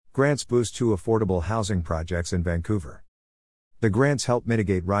Grants boost 2 affordable housing projects in Vancouver. The grants help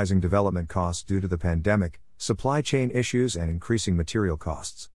mitigate rising development costs due to the pandemic, supply chain issues, and increasing material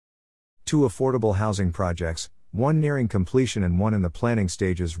costs. 2 affordable housing projects, one nearing completion and one in the planning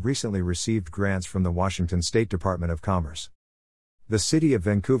stages, recently received grants from the Washington State Department of Commerce. The City of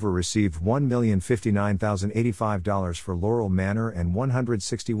Vancouver received $1,059,085 for Laurel Manor and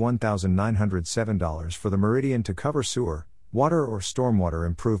 $161,907 for the Meridian to cover sewer, water or stormwater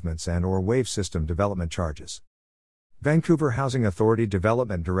improvements and/or wave system development charges. Vancouver Housing Authority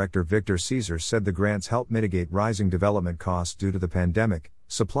Development Director Victor Caesars said the grants help mitigate rising development costs due to the pandemic,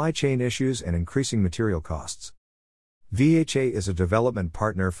 supply chain issues, and increasing material costs. VHA is a development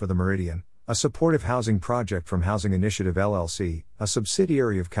partner for the Meridian, a supportive housing project from Housing Initiative LLC, a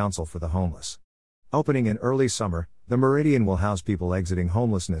subsidiary of Council for the Homeless. Opening in early summer, the Meridian will house people exiting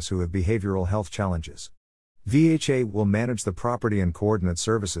homelessness who have behavioral health challenges. VHA will manage the property and coordinate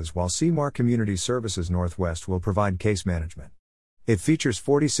services, while CMAR Community Services Northwest will provide case management. It features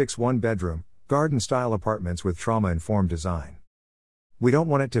 46 one-bedroom, garden-style apartments with trauma-informed design. "We don't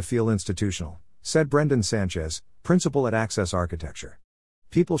want it to feel institutional," said Brendan Sanchez, principal at Access Architecture.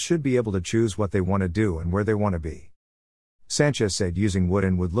 "People should be able to choose what they want to do and where they want to be." Sanchez said using wood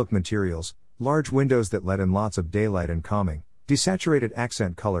and wood-look materials, large windows that let in lots of daylight, and calming, desaturated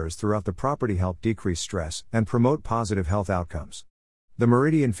accent colors throughout the property help decrease stress and promote positive health outcomes. The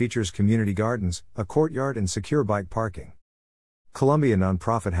Meridian features community gardens, a courtyard, and secure bike parking. Columbia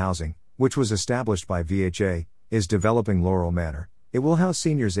Nonprofit Housing, which was established by VHA, is developing Laurel Manor. It will house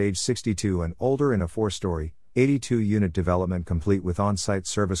seniors age 62 and older in a 4-story, 82-unit development complete with on-site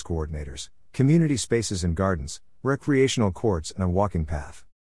service coordinators, community spaces and gardens, recreational courts, and a walking path.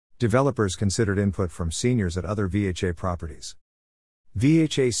 Developers considered input from seniors at other VHA properties.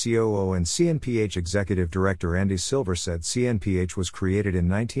 VHA COO and CNPH Executive Director Andy Silver said CNPH was created in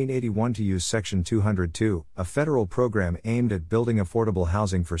 1981 to use Section 202, a federal program aimed at building affordable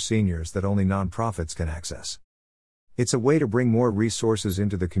housing for seniors that only nonprofits can access. "It's a way to bring more resources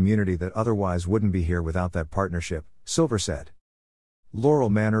into the community that otherwise wouldn't be here without that partnership," Silver said. Laurel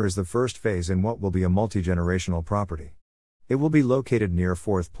Manor is the first phase in what will be a multi-generational property. It will be located near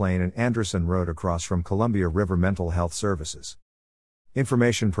 4th Plain and Anderson Road across from Columbia River Mental Health Services.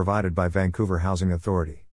 Information provided by Vancouver Housing Authority.